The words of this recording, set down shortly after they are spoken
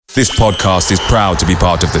This podcast is proud to be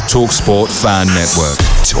part of the TalkSport Fan Network.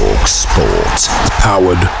 TalkSport.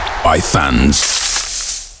 Powered by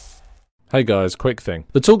fans. Hey guys, quick thing.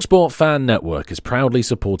 The TalkSport Fan Network is proudly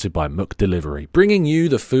supported by McDelivery, bringing you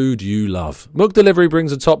the food you love. McDelivery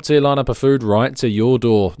brings a top-tier lineup of food right to your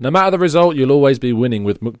door. No matter the result, you'll always be winning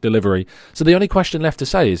with McDelivery. So the only question left to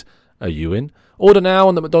say is, are you in? Order now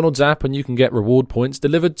on the McDonald's app and you can get reward points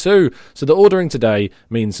delivered too. So the ordering today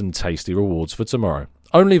means some tasty rewards for tomorrow.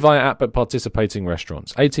 Only via app at participating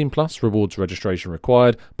restaurants. 18 plus, rewards registration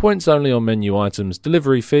required. Points only on menu items.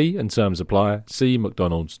 Delivery fee and terms apply. See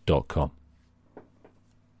mcdonalds.com.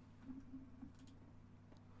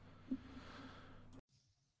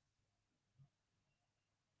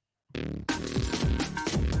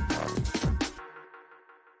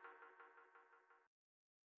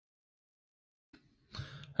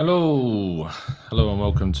 Hello and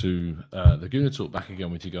welcome to the Gooner Talk, back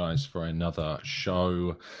again with you guys for another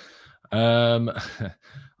show.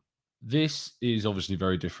 This is obviously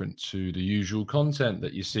very different to the usual content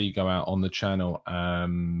that you see go out on the channel,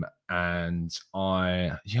 and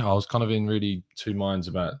I was kind of in really two minds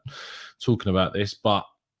about talking about this, but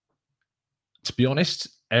to be honest,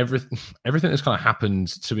 everything that's kind of happened,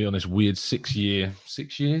 to be honest, weird 6 years?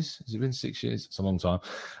 Has it been 6 years? It's a long time.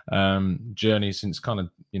 Journey since kind of,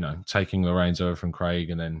 taking the reins over from Craig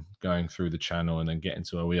and then going through the channel and then getting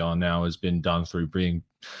to where we are now has been done through being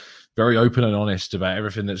very open and honest about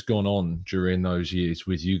everything that's gone on during those years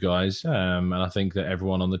with you guys. And I think that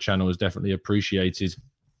everyone on the channel has definitely appreciated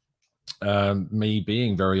me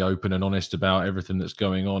being very open and honest about everything that's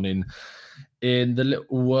going on in the little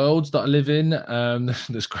world that I live in,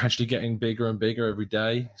 that's gradually getting bigger and bigger every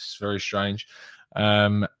day. It's very strange.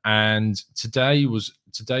 And today was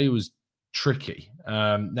tricky.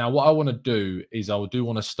 Now, what I want to do is I do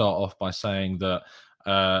want to start off by saying that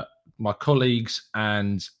my colleagues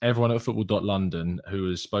and everyone at Football.London who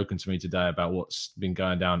has spoken to me today about what's been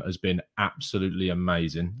going down has been absolutely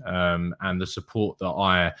amazing. And the support that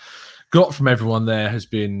I got from everyone there has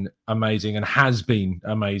been amazing and has been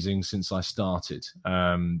amazing since I started.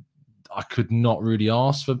 I could not really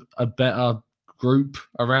ask for a better group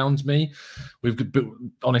around me.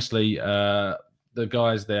 Honestly, the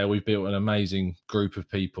guys there, we've built an amazing group of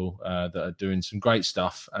people that are doing some great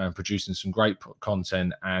stuff and producing some great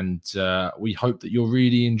content, and we hope that you're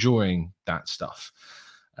really enjoying that stuff.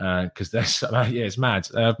 Because it's mad.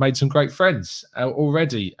 I've made some great friends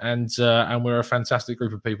already, and we're a fantastic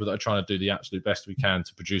group of people that are trying to do the absolute best we can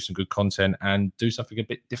to produce some good content and do something a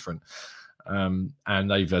bit different.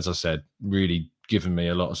 And they've, as I said, really given me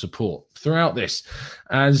a lot of support throughout this,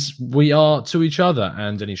 as we are to each other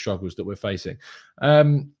and any struggles that we're facing.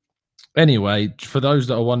 Anyway, for those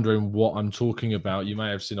that are wondering what I'm talking about, you may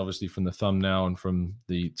have seen obviously from the thumbnail and from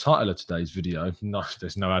the title of today's video. No,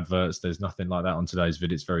 there's no adverts, there's nothing like that on today's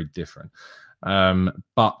video. It's very different.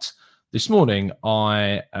 But this morning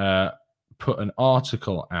I put an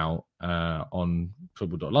article out on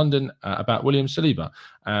Football.London about William Saliba.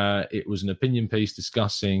 It was an opinion piece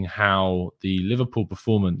discussing how the Liverpool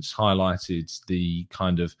performance highlighted the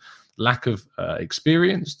kind of lack of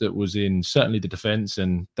experience that was in certainly the defence,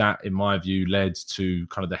 and that, in my view, led to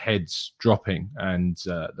kind of the heads dropping. And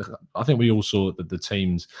I think we all saw that the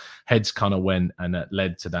team's heads kind of went, and that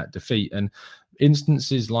led to that defeat. And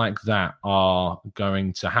instances like that are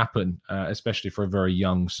going to happen, especially for a very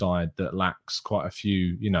young side that lacks quite a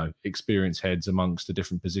few, experienced heads amongst the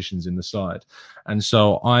different positions in the side. And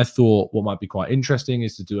so I thought what might be quite interesting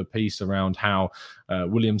is to do a piece around how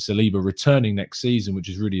William Saliba returning next season, which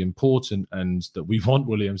is really important, and that we want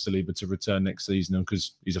William Saliba to return next season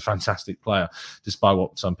because he's a fantastic player, despite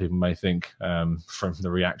what some people may think from the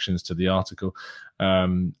reactions to the article,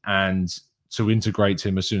 and to integrate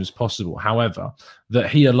him as soon as possible. However, that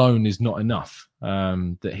he alone is not enough,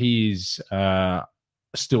 that he is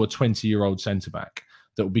still a 20-year-old centre-back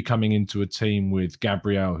that will be coming into a team with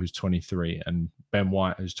Gabriel, who's 23, and Ben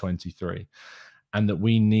White, who's 23, and that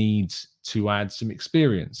we need to add some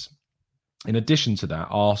experience. In addition to that,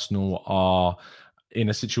 Arsenal are in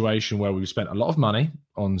a situation where we've spent a lot of money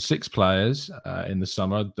on 6 players in the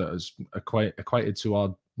summer that has equated to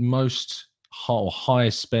our most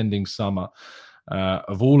highest spending summer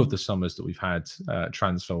of all of the summers that we've had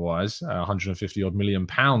transfer wise, 150 odd million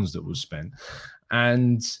pounds that was spent.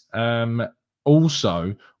 And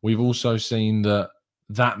also we've also seen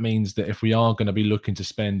that means that if we are going to be looking to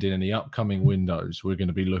spend in any upcoming windows, we're going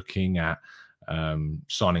to be looking at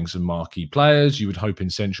signing some marquee players. You would hope in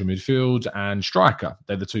central midfield and striker.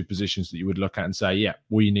 They're the two positions that you would look at and say, yeah,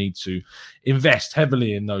 we need to invest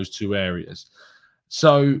heavily in those two areas.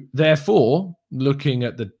 So therefore, looking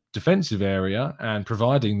at the defensive area and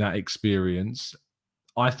providing that experience,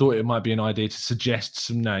 I thought it might be an idea to suggest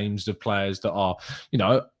some names of players that are,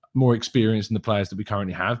 more experienced than the players that we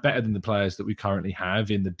currently have, better than the players that we currently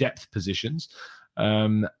have in the depth positions,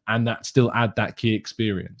 and that still add that key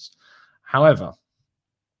experience. However,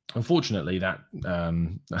 unfortunately, that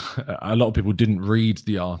a lot of people didn't read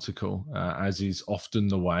the article, as is often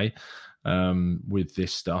the way with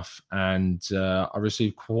this stuff, and I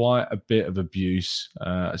received quite a bit of abuse,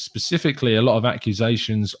 specifically a lot of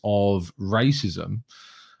accusations of racism,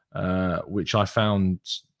 which I found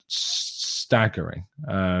staggering.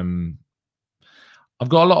 I've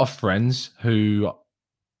got a lot of friends who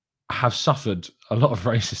have suffered a lot of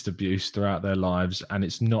racist abuse throughout their lives, and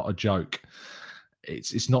it's not a joke.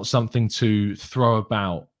 It's not something to throw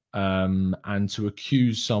about and to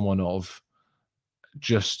accuse someone of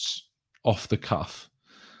just off the cuff.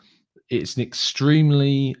 It's an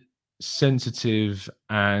extremely sensitive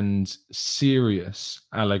and serious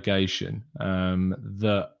allegation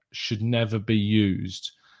that should never be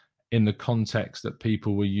used in the context that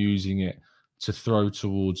people were using it to throw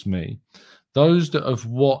towards me. Those that have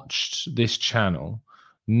watched this channel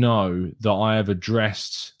know that I have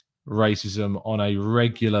addressed racism on a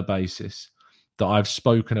regular basis, that I've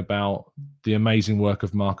spoken about the amazing work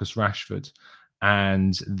of Marcus Rashford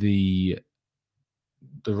and the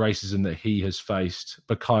racism that he has faced,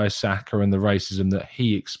 Bukayo Saka, and the racism that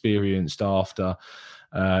he experienced after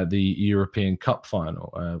the European Cup final,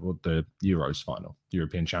 or the Euros final,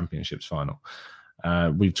 European Championships final.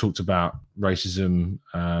 We've talked about racism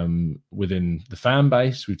within the fan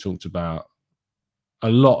base. We've talked about a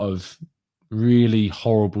lot of really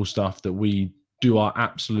horrible stuff that we do our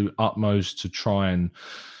absolute utmost to try and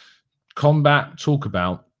combat, talk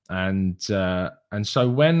about. And so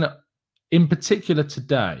when, in particular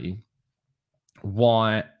today,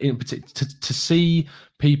 why in particular to see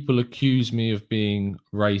people accuse me of being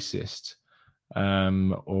racist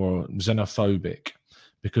or xenophobic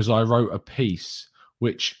because I wrote a piece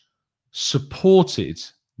which supported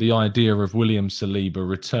the idea of William Saliba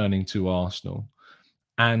returning to Arsenal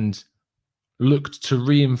and looked to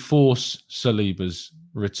reinforce Saliba's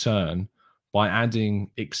return by adding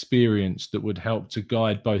experience that would help to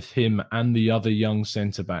guide both him and the other young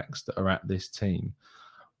centre-backs that are at this team.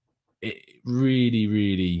 It really,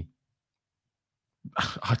 really,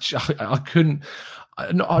 I couldn't,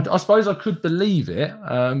 I suppose I could believe it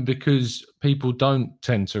because people don't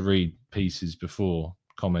tend to read pieces before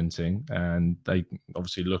commenting, and they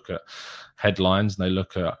obviously look at headlines and they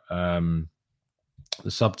look at the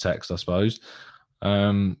subtext, I suppose.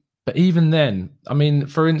 But even then, I mean,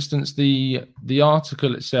 for instance, the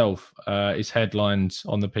article itself is headlined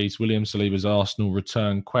on the piece, William Saliba's Arsenal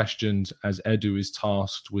return questioned as Edu is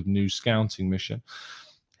tasked with new scouting mission.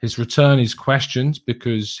 His return is questioned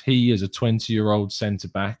because he, as a 20-year-old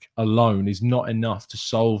centre-back alone, is not enough to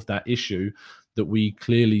solve that issue that we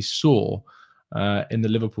clearly saw in the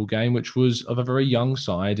Liverpool game, which was of a very young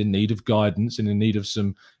side in need of guidance and in need of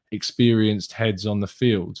some experienced heads on the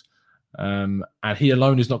field. And he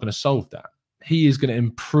alone is not going to solve that. He is going to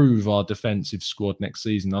improve our defensive squad next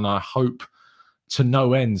season. And I hope to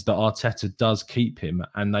no ends that Arteta does keep him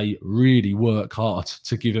and they really work hard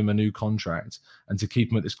to give him a new contract and to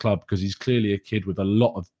keep him at this club, because he's clearly a kid with a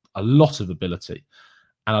lot of ability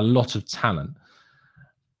and a lot of talent.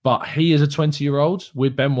 But he is a 20-year-old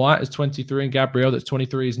with Ben White as 23 and Gabriel that's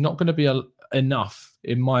 23 is not going to be enough,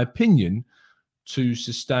 in my opinion, to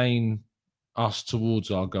sustain us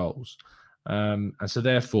towards our goals. And so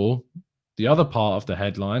therefore, the other part of the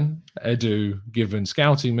headline, Edu given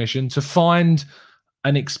scouting mission to find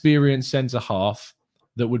an experienced centre-half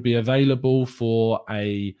that would be available for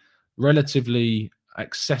a relatively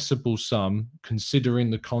accessible sum, considering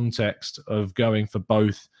the context of going for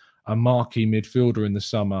both a marquee midfielder in the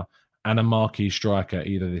summer and a marquee striker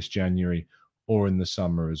either this January or in the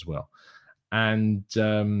summer as well. And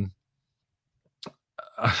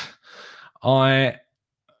I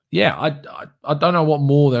don't know what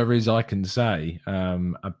more there is I can say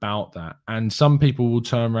about that. And some people will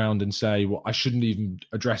turn around and say, well, I shouldn't even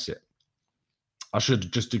address it. I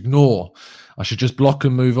should just ignore. I should just block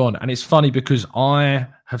and move on. And it's funny because I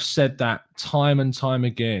have said that time and time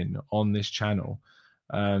again on this channel,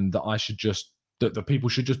 that the people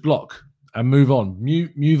should just block and move on,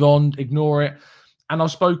 move on, ignore it. And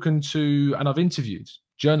I've spoken to and I've interviewed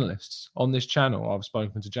journalists on this channel. I've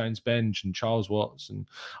spoken to James Benge and Charles Watts and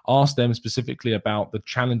asked them specifically about the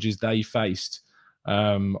challenges they faced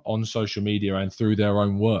on social media and through their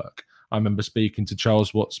own work. I remember speaking to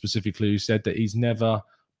Charles Watts specifically, who said that he's never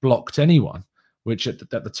blocked anyone which at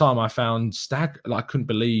the time I found I couldn't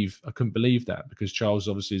believe that, because Charles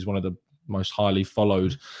obviously is one of the most highly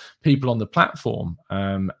followed people on the platform,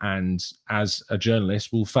 and as a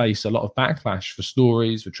journalist will face a lot of backlash for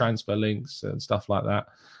stories, for transfer links and stuff like that,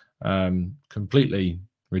 completely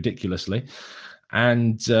ridiculously.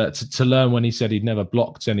 And to learn when he said he'd never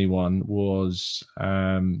blocked anyone was,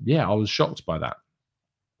 I was shocked by that,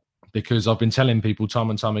 because I've been telling people time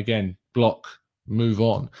and time again, block, move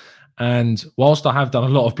on. And whilst I have done a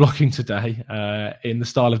lot of blocking today, in the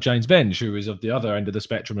style of James Bench, who is of the other end of the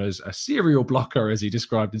spectrum as a serial blocker, as he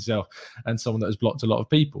described himself, and someone that has blocked a lot of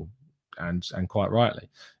people, and quite rightly.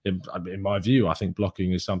 In my view, I think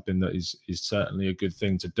blocking is something that is certainly a good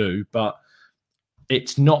thing to do, but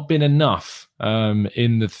it's not been enough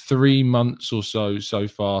in the 3 months or so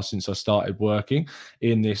far since I started working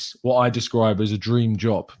in this, what I describe as a dream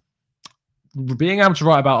job. Being able to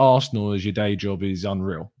write about Arsenal as your day job is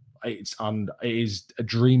unreal. It is a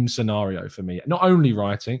dream scenario for me. Not only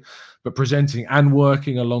writing, but presenting and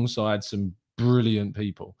working alongside some brilliant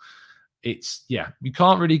people. You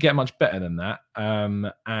can't really get much better than that.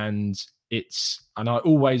 And I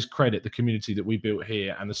always credit the community that we built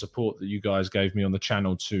here and the support that you guys gave me on the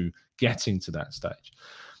channel to getting to that stage.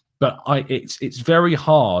 But it's very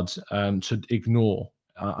hard to ignore.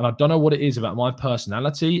 And I don't know what it is about my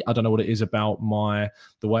personality. I don't know what it is about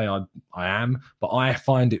the way I am, but I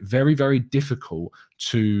find it very, very difficult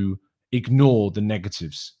to ignore the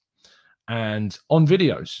negatives. And on the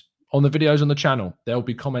videos on the channel, there'll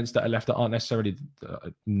be comments that are left that aren't necessarily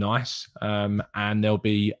nice, and there'll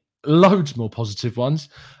be loads more positive ones.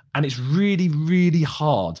 And it's really, really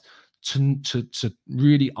hard to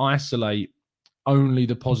really isolate only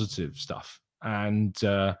the positive stuff, and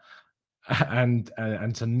to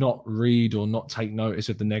not read or not take notice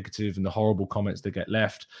of the negative and the horrible comments that get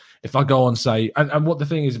left. If I go on, say, and what the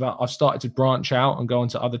thing is about, I've started to branch out and go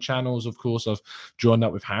onto other channels. Of course, I've joined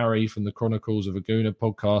up with Harry from the Chronicles of a Gooner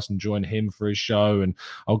podcast and joined him for his show. And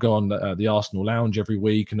I'll go on the Arsenal Lounge every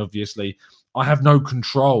week. And obviously, I have no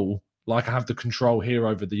control like I have the control here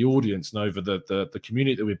over the audience and over the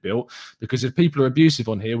community that we've built. Because if people are abusive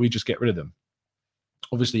on here, we just get rid of them.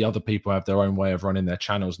 Obviously, other people have their own way of running their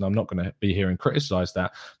channels, and I'm not going to be here and criticize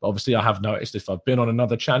that. But obviously, I have noticed if I've been on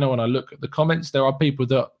another channel and I look at the comments, there are people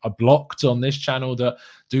that are blocked on this channel that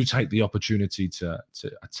do take the opportunity to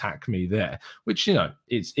attack me there, which, it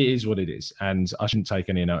is what it is. And I shouldn't take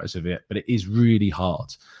any notice of it, but it is really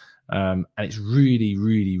hard. And it's really,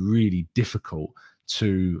 really, really difficult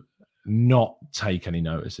to not take any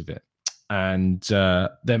notice of it. And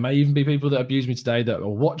there may even be people that abuse me today that are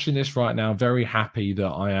watching this right now, very happy that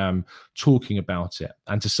I am talking about it.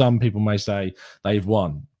 And to some people may say they've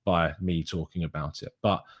won by me talking about it.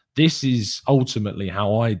 But this is ultimately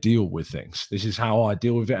how I deal with things. This is how I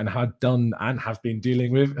deal with it and have done and have been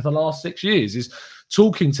dealing with for the last 6 years, is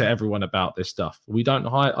talking to everyone about this stuff. I don't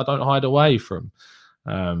hide away from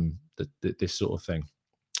this sort of thing.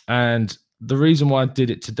 And the reason why I did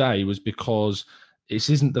it today was because this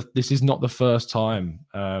is not the first time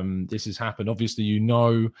this has happened. Obviously,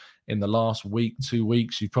 in the last week, 2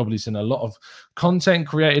 weeks, you've probably seen a lot of content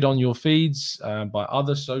created on your feeds by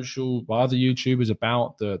other YouTubers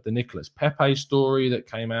about the Nicolas Pepe story that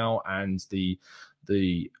came out, and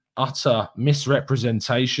the utter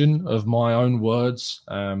misrepresentation of my own words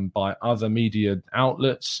by other media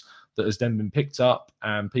outlets that has then been picked up,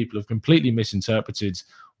 and people have completely misinterpreted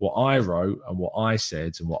what I wrote and what I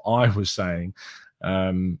said and what I was saying.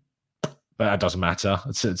 But that doesn't matter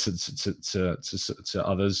to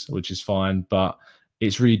others, which is fine. But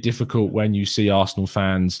it's really difficult when you see Arsenal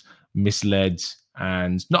fans misled,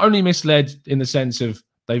 and not only misled in the sense of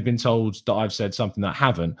they've been told that I've said something that I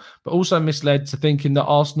haven't, but also misled to thinking that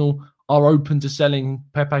Arsenal are open to selling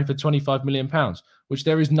Pepe for £25 million, which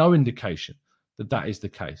there is no indication that is the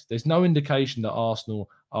case. There's no indication that Arsenal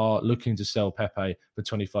are looking to sell Pepe for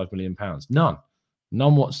 £25 million.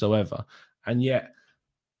 None whatsoever. And yet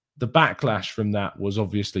the backlash from that was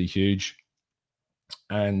obviously huge.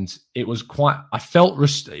 And it was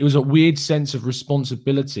it was a weird sense of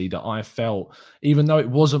responsibility that I felt, even though it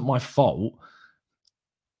wasn't my fault.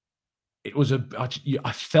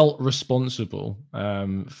 I felt responsible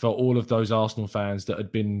for all of those Arsenal fans that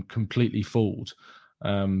had been completely fooled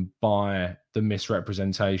by the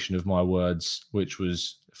misrepresentation of my words, which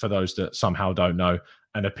was, for those that somehow don't know,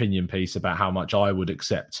 an opinion piece about how much I would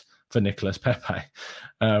accept for Nicolas Pepe,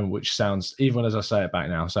 which sounds, even as I say it back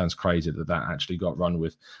now, sounds crazy that actually got run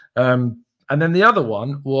with. And then the other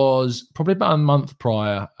one was probably about a month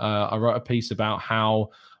prior. I wrote a piece about how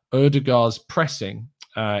Ødegaard's pressing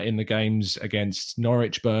in the games against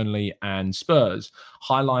Norwich, Burnley and Spurs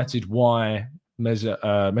highlighted why Mesut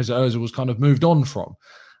Ozil was kind of moved on from.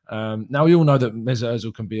 Now, we all know that Mesut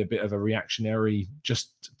Ozil can be a bit of a reactionary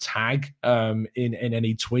just tag in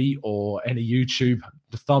any tweet or any YouTube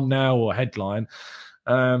thumbnail or headline.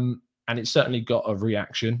 And it certainly got a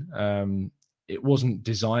reaction. It wasn't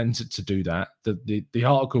designed to do that. The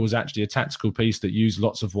article was actually a tactical piece that used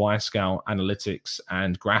lots of Y-Scout analytics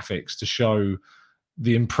and graphics to show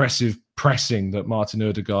the impressive pressing that Martin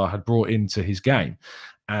Odegaard had brought into his game,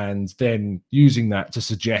 and then using that to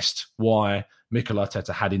suggest why Mikel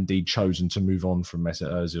Arteta had indeed chosen to move on from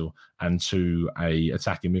Mesut Ozil and to a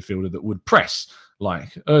attacking midfielder that would press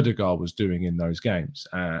like Odegaard was doing in those games.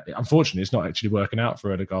 Unfortunately, it's not actually working out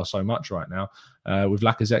for Odegaard so much right now, with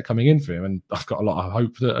Lacazette coming in for him, and I've got a lot of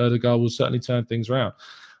hope that Odegaard will certainly turn things around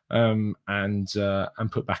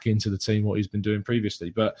and put back into the team what he's been doing previously.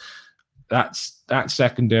 But that's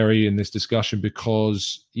secondary in this discussion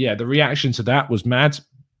because, yeah, the reaction to that was mad.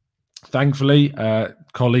 Thankfully,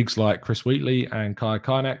 colleagues like Chris Wheatley and Kai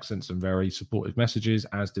Kaynak sent some very supportive messages,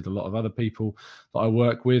 as did a lot of other people that I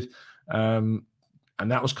work with. And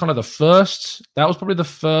that was kind of probably the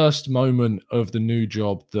first moment of the new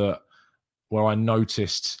job where I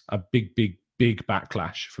noticed a big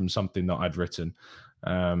backlash from something that I'd written.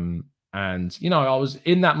 And, I was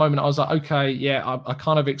in that moment, I was like, okay, yeah, I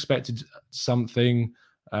kind of expected something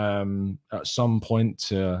at some point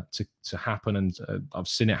to happen, and I've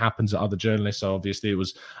seen it happen to other journalists, so obviously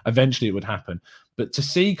eventually it would happen. But to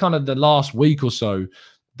see kind of the last week or so,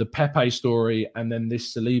 the Pepe story and then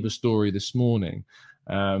this Saliba story this morning,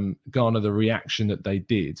 garner the reaction that they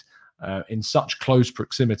did in such close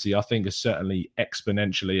proximity, I think has certainly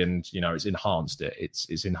exponentially, and it's enhanced it.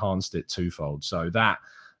 It's enhanced it twofold. So that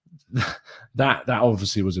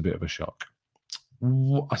obviously was a bit of a shock.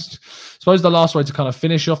 I suppose the last way to kind of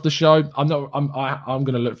finish off the show, I'm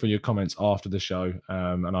going to look for your comments after the show,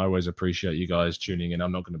 and I always appreciate you guys tuning in.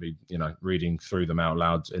 I'm not going to be reading through them out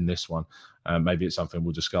loud in this one. Maybe it's something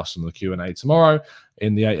we'll discuss in the Q&A tomorrow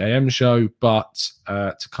in the 8 a.m. show. But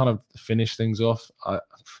to kind of finish things off,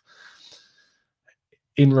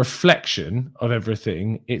 in reflection of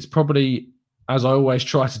everything, it's probably, as I always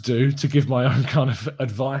try to do, to give my own kind of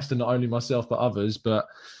advice to not only myself but others, but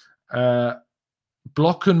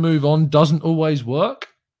block and move on doesn't always work.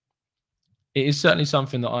 It is certainly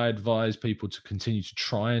something that I advise people to continue to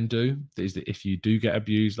try and do, is that if you do get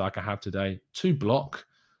abused like I have today, to block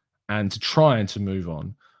and to try and to move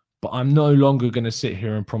on. But I'm no longer going to sit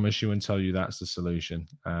here and promise you and tell you that's the solution,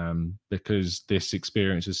 because this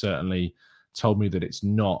experience has certainly told me that it's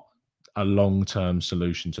not a long-term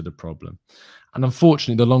solution to the problem. And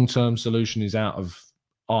unfortunately, the long-term solution is out of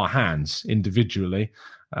our hands individually,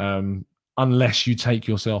 unless you take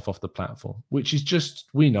yourself off the platform, which is just,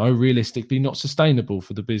 we know, realistically not sustainable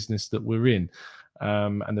for the business that we're in,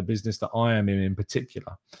 and the business that I am in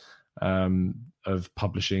particular, of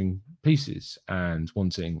publishing pieces and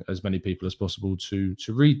wanting as many people as possible to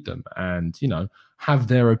read them and, have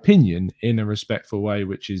their opinion in a respectful way,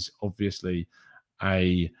 which is obviously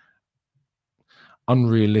a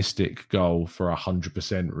unrealistic goal for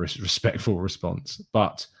 100% respectful response.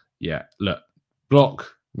 But yeah, look,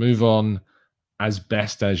 block, move on as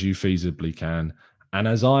best as you feasibly can. And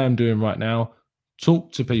as I am doing right now,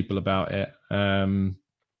 talk to people about it. I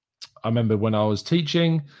remember when I was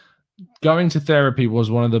teaching, going to therapy was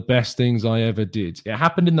one of the best things I ever did. It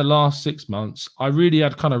happened in the last 6 months. I really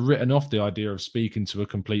had kind of written off the idea of speaking to a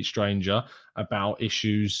complete stranger about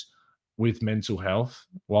issues with mental health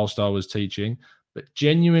whilst I was teaching. But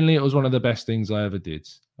genuinely, it was one of the best things I ever did.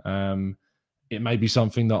 It may be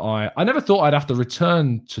something that I never thought I'd have to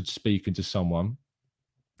return to speaking to someone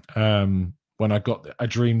when I got a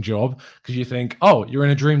dream job, because you think, oh, you're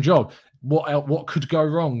in a dream job. What could go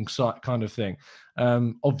wrong? So kind of thing.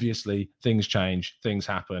 Obviously, things change, things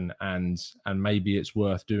happen, and maybe it's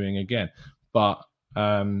worth doing again. But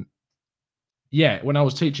yeah, when I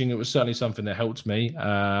was teaching, it was certainly something that helped me.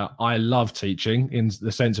 I love teaching in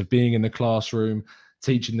the sense of being in the classroom,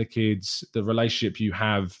 teaching the kids, the relationship you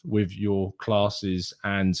have with your classes,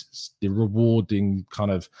 and the rewarding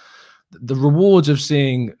kind of the rewards of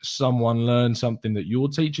seeing someone learn something that you're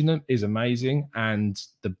teaching them is amazing, and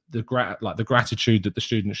the gratitude that the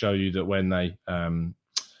students show you that when they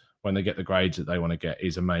get the grades that they want to get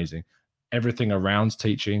is amazing. Everything around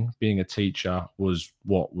teaching, being a teacher, was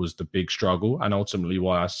what was the big struggle, and ultimately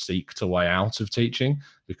why I seeked a way out of teaching,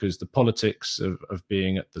 because the politics of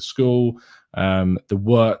being at the school, the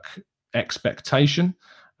work expectation,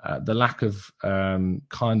 the lack of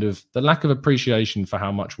appreciation for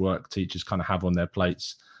how much work teachers kind of have on their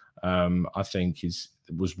plates, I think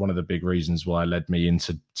was one of the big reasons why led me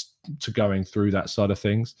into going through that side of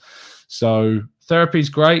things. So therapy is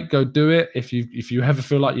great. Go do it. If you ever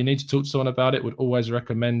feel like you need to talk to someone about it, would always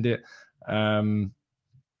recommend it.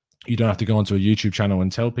 You don't have to go onto a YouTube channel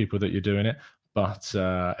and tell people that you're doing it, but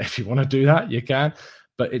if you want to do that, you can.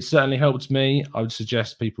 But it certainly helped me. I would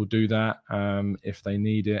suggest people do that if they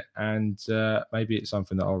need it, and maybe it's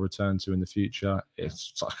something that I'll return to in the future.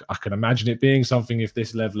 I can imagine it being something if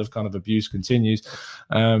this level of kind of abuse continues,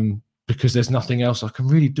 because there's nothing else I can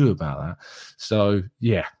really do about that. So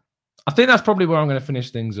yeah, I think that's probably where I'm going to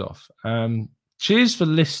finish things off. Cheers for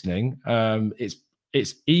listening.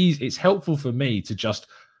 It's easy. It's helpful for me to just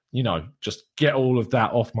get all of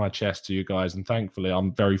that off my chest to you guys. And thankfully,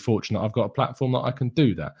 I'm very fortunate I've got a platform that I can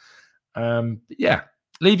do that. Yeah,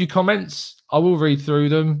 leave your comments. I will read through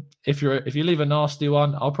them. If you leave a nasty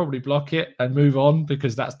one, I'll probably block it and move on,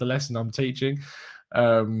 because that's the lesson I'm teaching.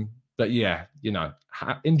 But yeah,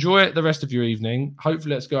 enjoy it the rest of your evening.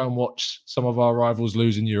 Hopefully, let's go and watch some of our rivals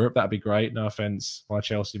lose in Europe. That'd be great. No offense, my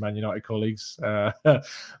Chelsea, Man United colleagues.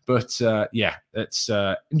 But yeah, let's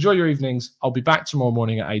enjoy your evenings. I'll be back tomorrow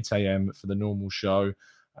morning at 8 a.m. for the normal show.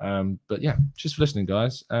 But yeah, just for listening,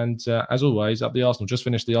 guys. And as always, up the Arsenal. Just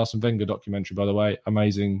finished the Arsene Wenger documentary, by the way.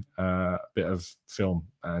 Amazing bit of film,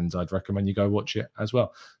 and I'd recommend you go watch it as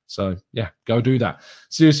well. So yeah, go do that.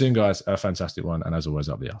 See you soon, guys. A fantastic one. And as always,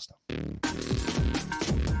 up the Arsenal.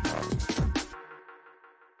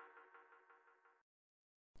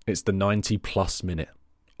 It's the 90-plus minute.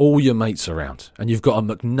 All your mates around, and you've got a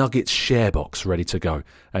McNuggets share box ready to go,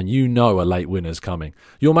 and you know a late winner's coming.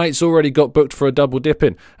 Your mate's already got booked for a double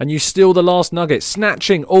dipping, and you steal the last nugget,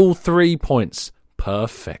 snatching all 3 points.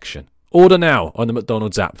 Perfection. Order now on the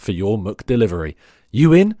McDonald's app for your McDelivery.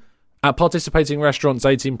 You in? At participating restaurants,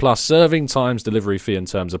 18 plus, serving times, delivery fee and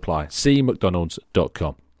terms apply. See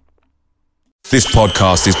mcdonalds.com. This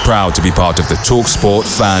podcast is proud to be part of the TalkSport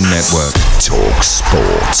Fan Network.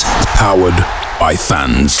 TalkSport. Powered by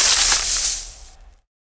fans.